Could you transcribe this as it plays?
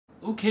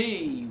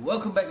Okay,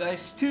 welcome back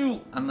guys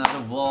to another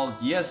vlog.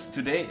 Yes,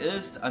 today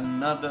is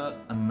another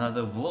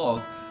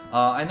vlog.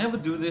 I never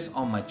do this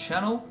on my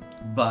channel,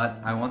 but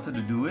I wanted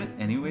to do it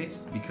anyways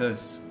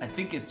because I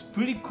think it's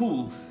pretty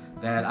cool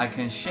that I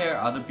can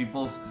share other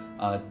people's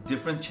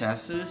different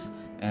chassis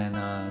and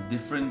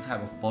different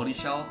type of body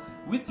shell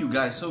with you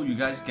guys, so you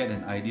guys get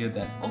an idea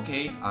that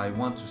okay, I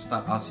want to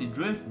start RC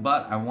drift,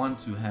 but I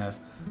want to have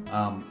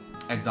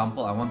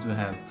example, I want to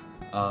have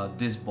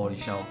this body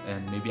shell and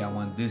maybe I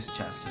want this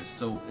chassis.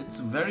 So it's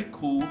very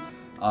cool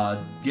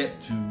get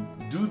to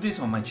do this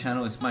on my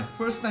channel. It's my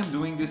first time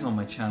doing this on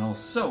my channel.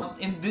 So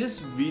in this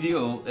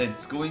video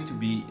it's going to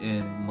be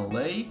in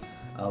Malay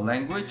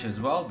language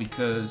as well,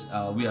 because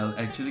we are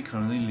actually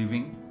currently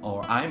living,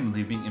 or I'm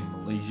living in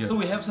Malaysia. So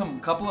we have some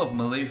couple of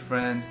Malay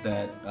friends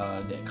that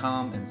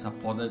come and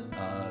supported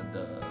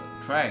the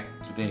track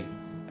today.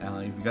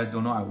 If you guys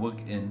don't know, I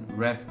work in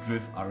RêveD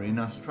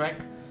Arena's track.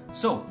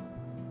 So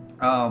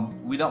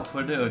without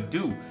further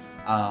ado,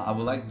 I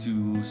would like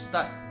to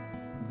start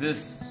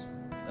this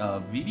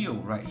video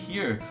right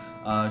here,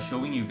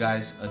 showing you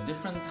guys a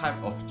different type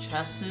of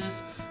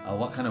chassis,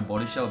 what kind of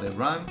body shell they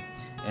run,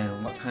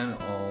 and what kind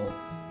of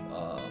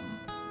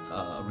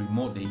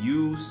remote they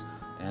use,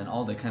 and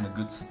all that kind of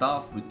good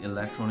stuff with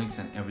electronics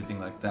and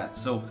everything like that.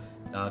 So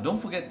don't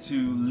forget to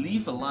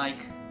leave a like,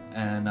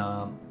 and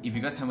if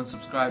you guys haven't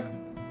subscribed,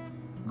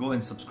 go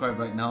and subscribe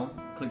right now.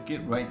 Click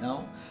it right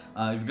now.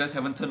 If you guys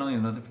haven't turned on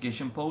your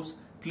notification post,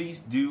 please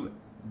do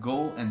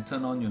go and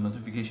turn on your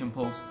notification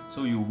post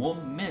so you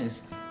won't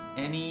miss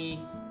any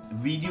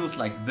videos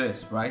like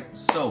this, right?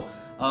 So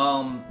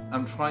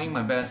I'm trying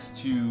my best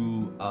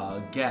to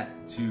get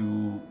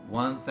to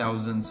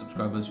 1,000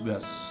 subscribers. We are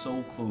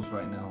so close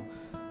right now.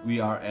 We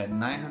are at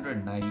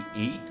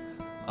 998.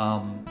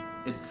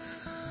 It's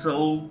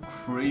so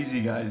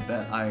crazy guys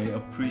that I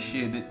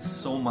appreciate it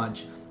so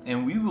much.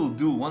 And we will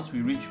do, once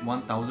we reach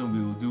 1,000,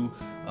 we will do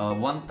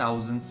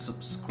 1,000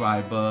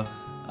 subscriber,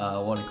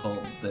 what do you call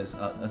this,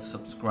 a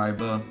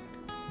subscriber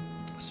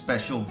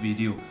special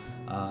video.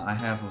 I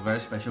have a very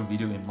special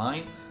video in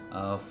mind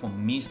for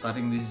me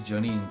starting this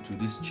journey into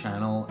this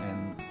channel,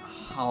 and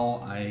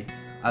how I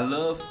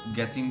love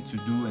getting to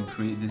do and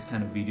create this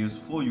kind of videos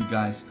for you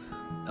guys,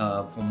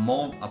 for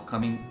more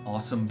upcoming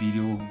awesome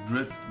video,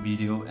 drift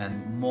video, and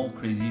more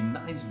crazy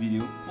nice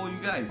video for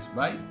you guys,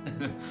 right?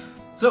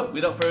 So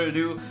without further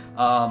ado,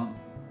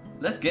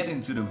 let's get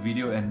into the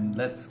video and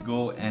let's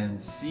go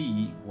and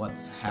see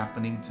what's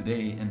happening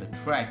today in the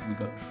track. We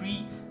got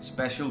 3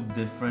 special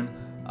different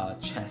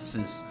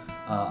chassis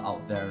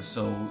out there,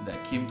 so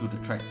that came to the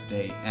track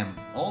today, and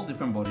all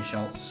different body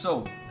shells.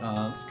 So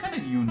it's kind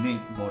of unique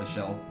body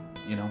shell,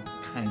 you know,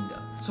 kinda.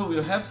 So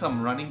we'll have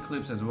some running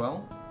clips as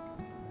well,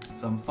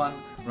 some fun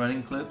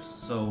running clips.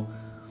 So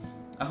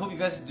I hope you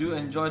guys do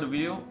enjoy the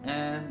video,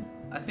 and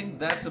I think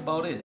that's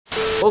about it.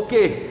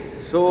 Okay,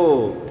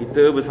 so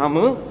kita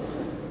bersama.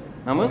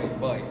 Nama?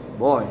 Boy.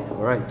 Boy.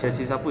 Alright,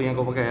 chassis apa yang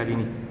kau pakai hari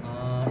ni?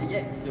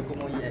 EX,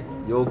 Yokomo EX.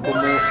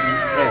 Yokomo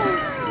EX.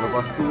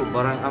 Lepas tu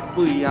barang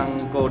apa yang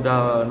kau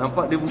dah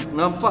nampak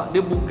dia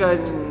bukan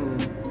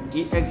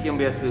EX yang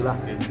biasa lah.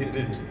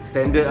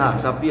 Standard lah,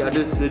 tapi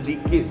ada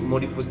sedikit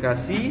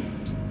modifikasi.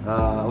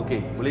 Okay,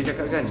 boleh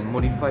cakap kan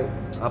modified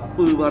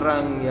apa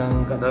barang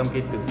yang kat dalam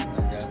kereta?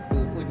 Ada apa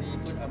pun ni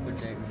pun apa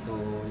check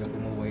untuk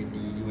Yokomo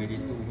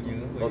YD2 punya.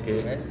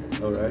 Okay,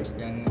 alright.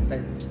 Yang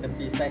size,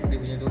 tepi side dia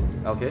punya tu.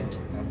 Okay.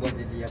 Buat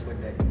jadi apa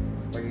dah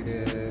supaya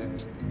dia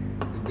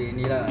lebih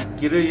ni lah.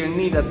 Kira yang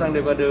ni datang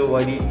daripada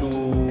YD2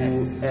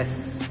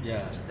 S. Ya.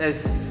 S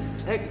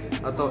X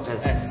atau S?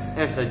 S.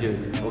 S saja.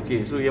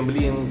 Okay, so yang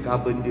beli yang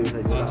carbon dia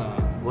sajalah.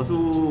 Lepas tu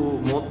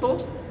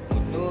motor?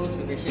 Motor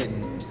Speed Passion.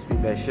 Speed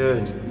Passion.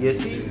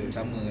 ESC?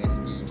 Sama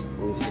SP.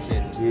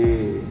 Passion.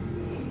 Okay.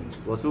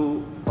 Lepas tu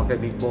pakai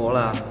big ball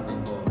lah.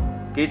 Big ball.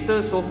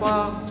 Kereta so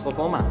far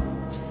performa?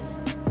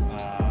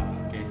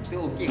 Kereta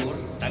okey pun.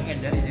 Tangan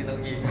jari je tak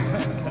okey.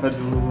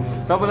 Aduh.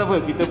 Tak apa-apa,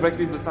 kita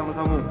praktis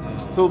bersama-sama.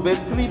 So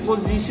battery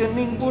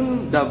positioning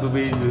pun dah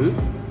berbeza.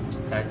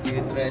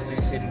 Saja try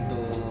traction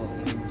untuk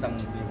melintang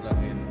punya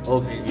belakang.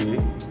 Okay.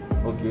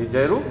 Okay,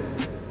 gyro?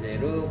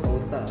 Gyro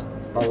Power Star.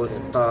 Power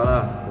Star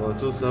lah. Lepas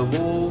tu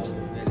servo?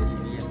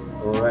 LHD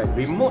lah. Alright,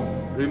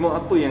 remote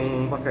apa yang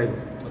pakai?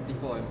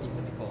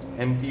 44,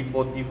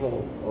 MT44.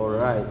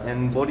 Alright,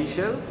 and body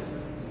shell?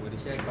 Body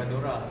shell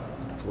Pandora.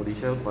 Body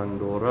shell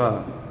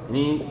Pandora.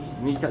 Ni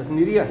cat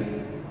sendiri lah?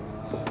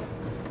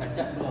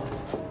 Kacap luar.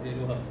 Spray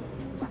luar.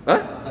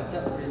 Hah?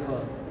 Kacap spray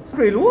luar.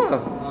 Spray luar?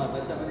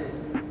 Kacap balik.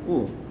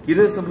 Oh,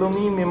 kira sebelum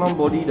ni memang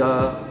body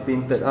dah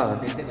painted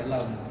lah? Painted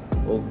dalam.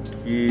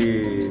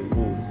 Okay.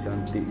 Oh,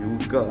 cantik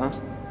juga ah.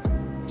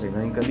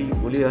 Lain kali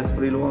boleh lah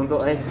spray luar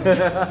untuk I.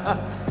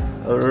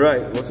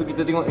 Alright, lepas tu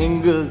kita tengok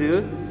angle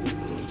dia.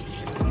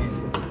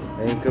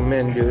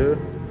 Anchorman dia.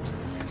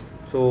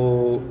 So,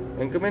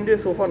 anchorman dia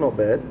so far not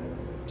bad.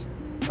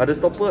 Ada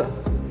stopper lah?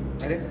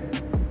 Ada.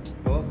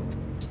 Bawah.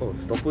 Oh,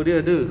 stopper dia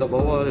ada kat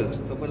bawah tu.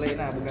 Stopper lain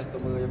lah, bukan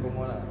stopper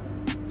Yokomo lah.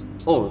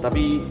 Oh,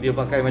 tapi dia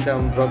pakai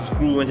macam drop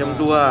screw macam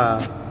tu lah.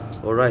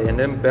 Alright, and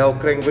then bell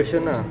crank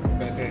version lah.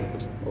 Bell crank.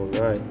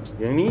 Alright.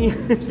 Yang ni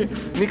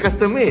ni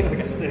custom made.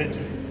 Custom.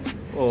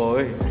 Oh,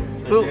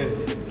 so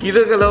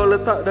kira kalau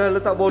dah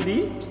letak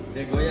body,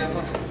 dia goyang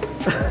lah.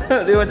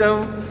 dia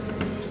macam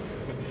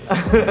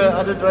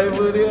ada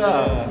driver dia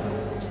lah.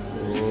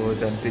 Oh,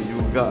 cantik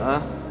juga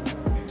ah.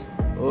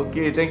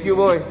 Okay, thank you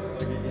boy.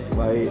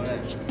 Baik.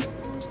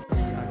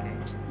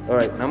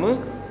 Alright, nama?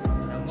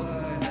 Nama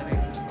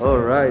Zarif.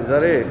 Alright,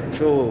 Zarif.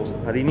 So,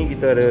 hari ni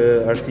kita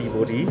ada RC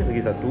body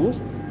lagi satu.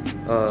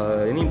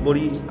 Ini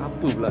body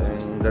apa pula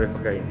yang Zarif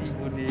pakai? Ini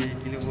body,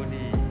 kilo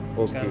body.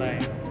 Okay.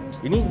 Skyline.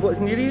 Ini buat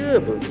sendiri ke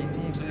apa?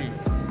 Ini beli.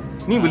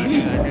 Ni beli?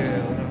 Ada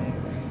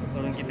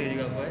orang kita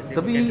juga buat. Dia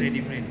Tapi pakai 3D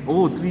print.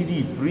 Oh, 3D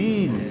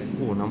print.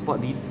 Oh, nampak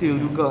detail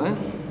juga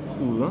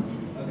Cool lah.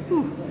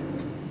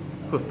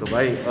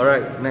 Terbaik.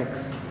 Alright,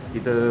 next.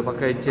 Kita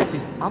pakai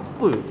chassis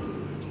apa?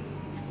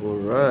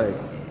 Alright.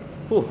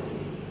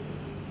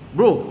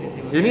 Bro,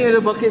 ini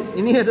ada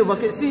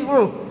bucket seat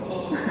bro.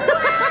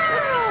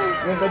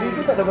 Yang tadi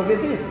tu tak ada bucket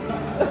seat.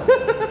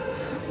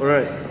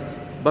 Alright.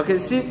 Bucket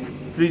seat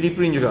 3D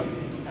print juga.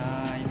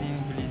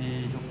 Ini beli di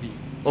Shopee.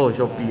 Oh,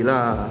 Shopee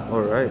lah.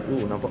 Alright.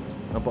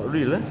 Nampak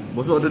real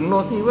Bosok ada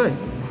nos ni boy.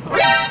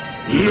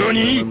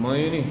 Nani?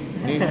 Main ni.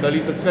 Ni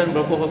kali tekan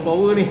berapa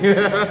horsepower ni.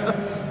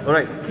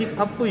 Alright, kit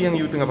apa yang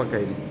you tengah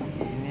pakai ni?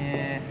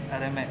 Ini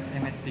RMX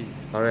MST.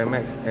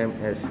 RMX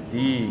MST.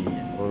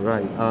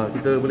 Alright.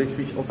 Kita boleh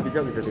switch off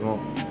sekejap, kita tengok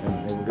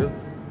angle.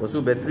 Lepas tu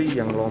bateri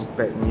yang long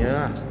pack ni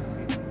lah.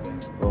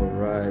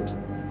 Alright.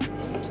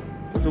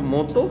 Lepas tu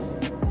motor?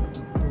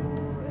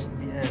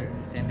 SBR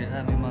standard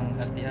lah, memang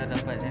RTR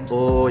dapat kan.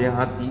 Oh, yang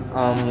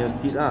RTR punya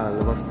kit lah.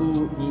 Lepas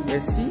tu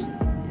ESC?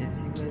 ESC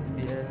pun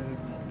SBR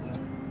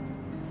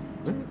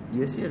apa?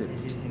 ESC ada?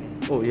 ESC sini.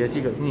 Oh,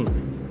 ESC kat sini.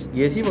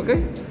 ESC pakai?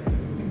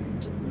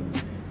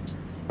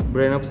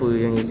 Brand apa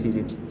yang ESC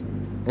dia?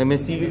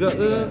 MST juga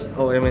ke?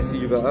 Oh, MST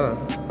juga lah.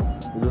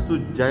 Lepas tu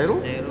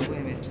gyro? Gyro pun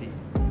MST.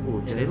 Oh,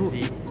 gyro. LSD.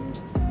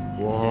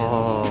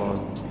 Wow,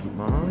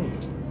 gimana ni?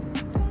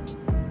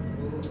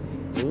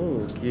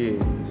 Oh, okay.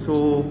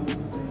 So,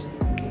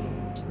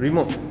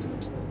 remote?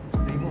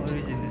 Remote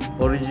original.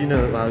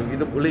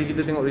 Original.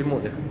 Kita tengok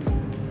remote je.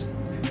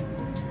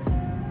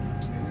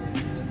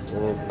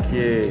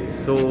 Okay,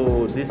 so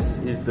this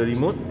is the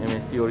remote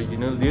MST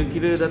original. Dia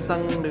kira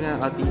datang dengan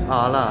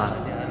RTR lah.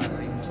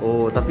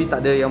 Oh, tapi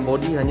tak ada yang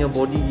body, hanya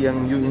body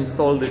yang you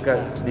install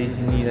dekat di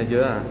sini saja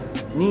lah.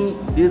 Ni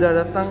dia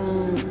dah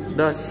datang,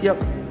 dah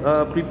siap,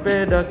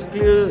 prepare, dah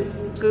clear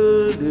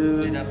ke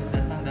dia? Dia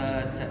datang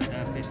dah cat,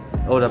 dah paint.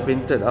 Oh, dah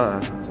painted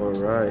lah.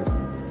 Alright.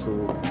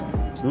 So,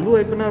 dulu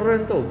I pernah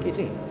run tau kit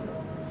ni.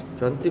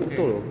 Cantik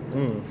betul.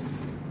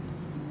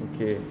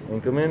 Okay,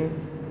 Anchorman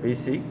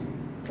basic.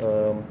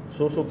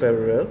 So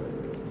parallel.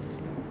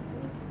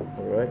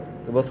 Alright.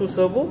 Lepas tu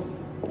servo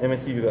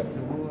MSC juga.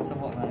 Servo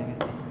sabok lah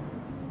MST.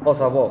 Oh,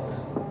 Sabox.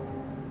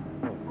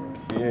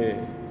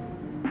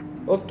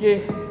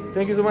 Okay.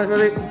 Thank you so much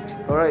Malik.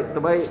 Alright,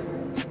 terbaik.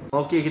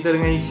 Okay, kita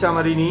dengan Hisham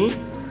hari ni.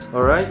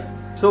 Alright.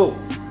 So,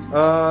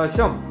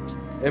 Hisham,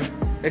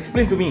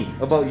 explain to me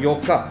about your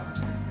car.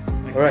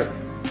 Alright.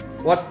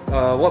 What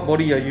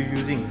body are you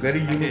using? Very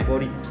unique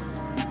body.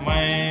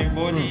 My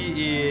body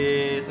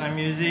is I'm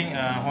using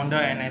Honda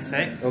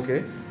NSX.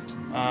 Okay.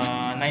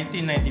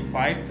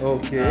 1995.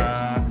 Okay.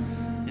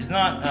 It's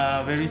not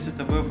very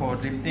suitable for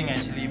drifting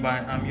actually,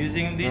 but I'm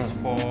using this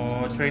for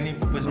training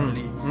purpose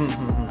only.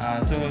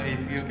 So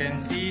if you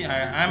can see,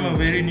 I'm a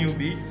very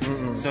newbie.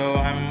 So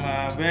I'm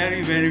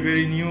very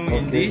new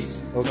in this.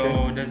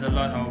 So there's a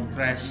lot of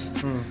crash.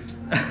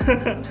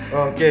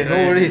 Okay,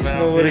 no worries.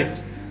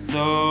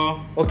 So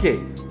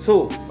okay,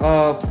 so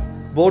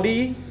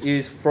body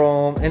is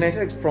from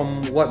NSX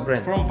from what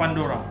brand? from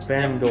Pandora.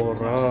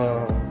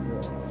 Pandora.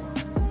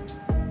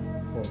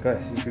 Oh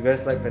guys, if you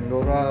guys like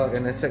Pandora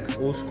NSX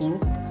old school,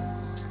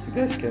 you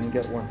guys can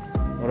get one.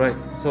 Alright,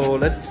 so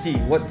let's see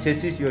what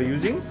chassis you are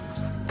using.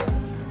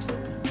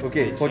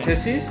 Okay, for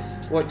chassis,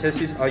 what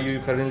chassis are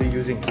you currently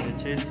using? The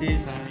chassis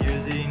I'm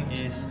using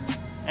is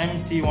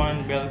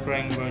MC1 bell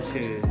crank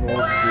version.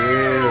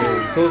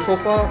 Okay, so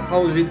far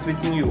how is it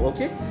treating you?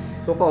 Okay,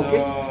 so far okay.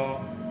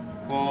 So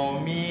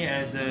for me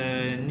as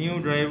a new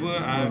driver,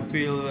 I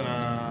feel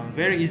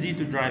very easy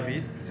to drive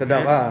it.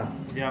 Sedap lah.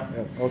 Yep.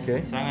 Okay.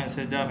 Sangat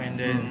sedap and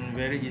then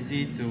very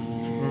easy to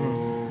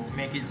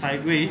make it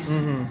sideways.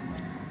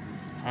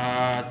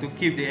 To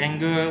keep the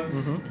angle,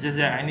 just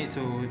that I need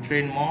to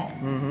train more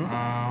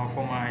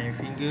for my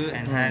finger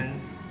and hand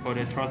for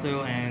the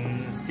throttle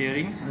and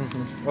steering.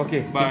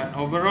 Okay. But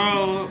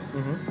overall,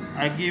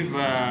 I give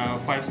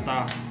 5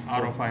 star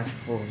out of 5.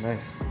 Oh,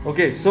 nice.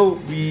 Okay, so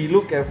we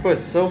look at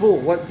first servo.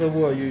 What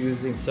servo are you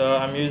using? So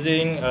I'm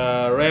using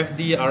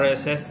RêveD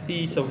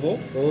RSST servo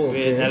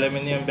with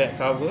aluminium back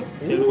cover,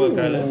 silver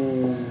color.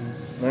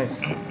 Nice.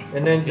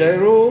 And then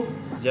gyro.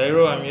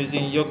 Gyro I'm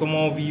using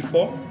Yokomo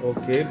V4.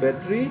 Okay,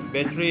 battery.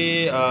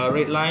 Battery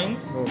red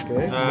line.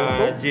 Okay.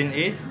 Gen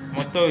Ace.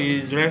 Motor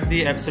is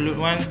RêveD Absolute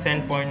 1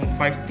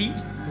 10.5T.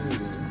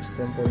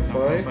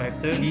 10.5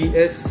 turn.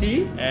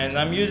 ESC. And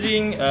I'm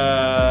using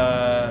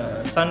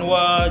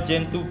Sanwa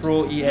Gen 2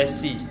 Pro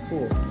ESC.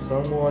 Oh,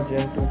 Sanwa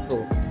Gen 2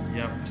 Pro.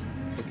 Yep.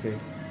 Okay,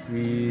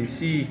 we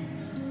see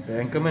the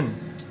anchorman.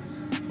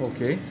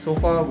 Okay, so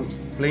far we're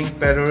playing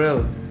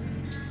parallel.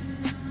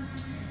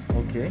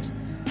 Okay,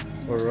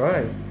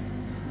 alright.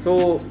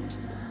 So,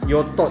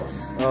 your thoughts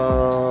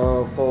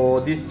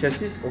for this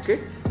chassis, okay?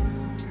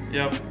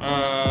 Yep.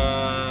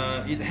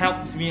 It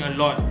helps me a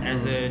lot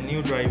as a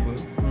new driver.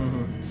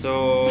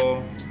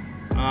 So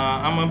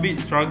I'm a bit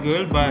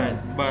struggle, but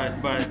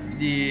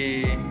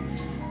the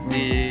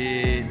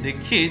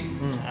kit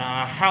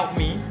help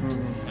me,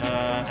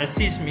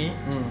 assist me,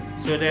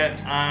 so that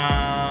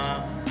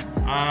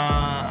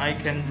I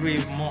can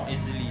drive more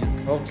easily.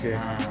 Okay.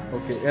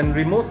 Okay. And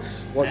remote?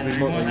 What and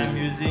remote? I'm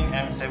using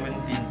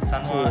M17,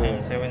 Sanwa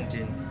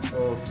M17.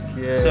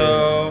 Okay.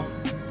 So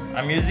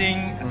I'm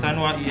using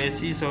Sanwa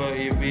ESC, so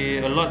it'll be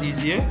a lot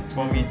easier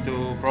for me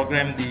to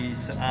program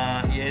this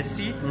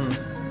ESC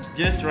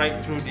just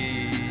right through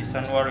the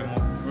Sanwa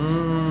remote.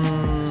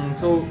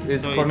 So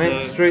it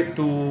connects straight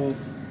to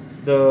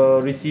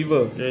the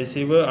receiver. The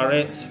receiver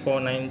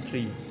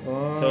RX493.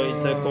 So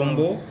it's a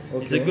combo.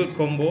 Okay. It's a good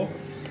combo.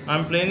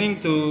 I'm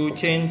planning to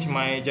change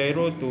my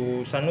gyro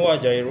to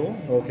Sanwa gyro,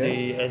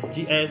 okay. the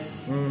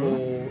SGS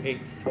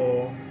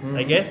 084,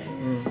 I guess.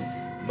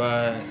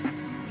 But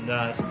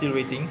still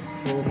waiting.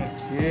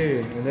 Okay,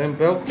 and then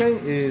belt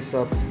crank is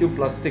still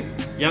plastic.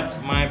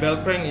 Yep, my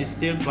belt crank is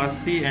still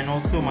plastic, and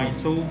also my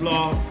toe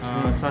block,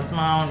 sus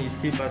mount is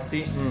still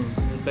plastic.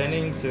 I'm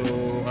planning to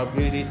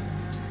upgrade it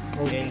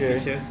in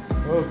future.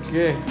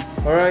 Okay,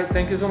 alright,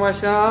 thank you so much,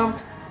 Sham.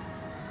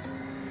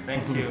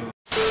 Thank you.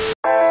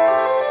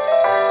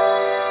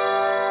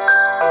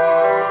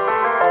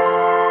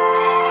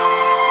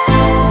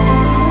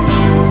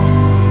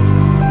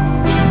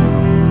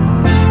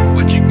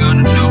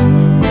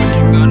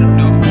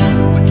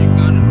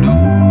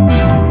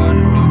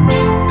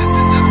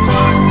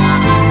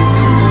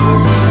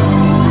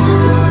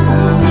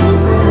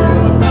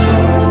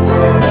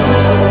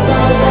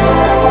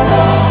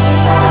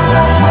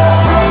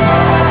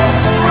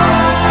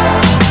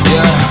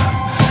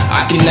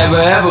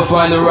 Never ever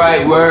find the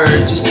right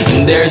words,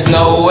 and there's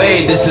no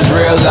way this is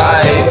real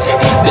life.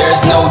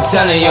 There's no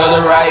telling you're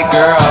the right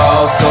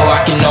girl, so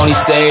I can only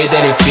say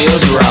that it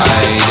feels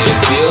right. It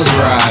feels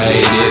right,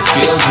 it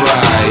feels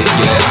right,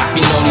 yeah. I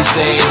can only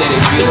say that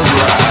it feels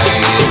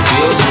right. It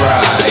feels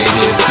right,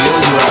 it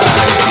feels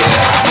right,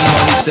 yeah. I can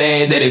only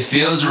say that it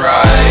feels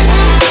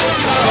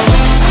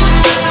right.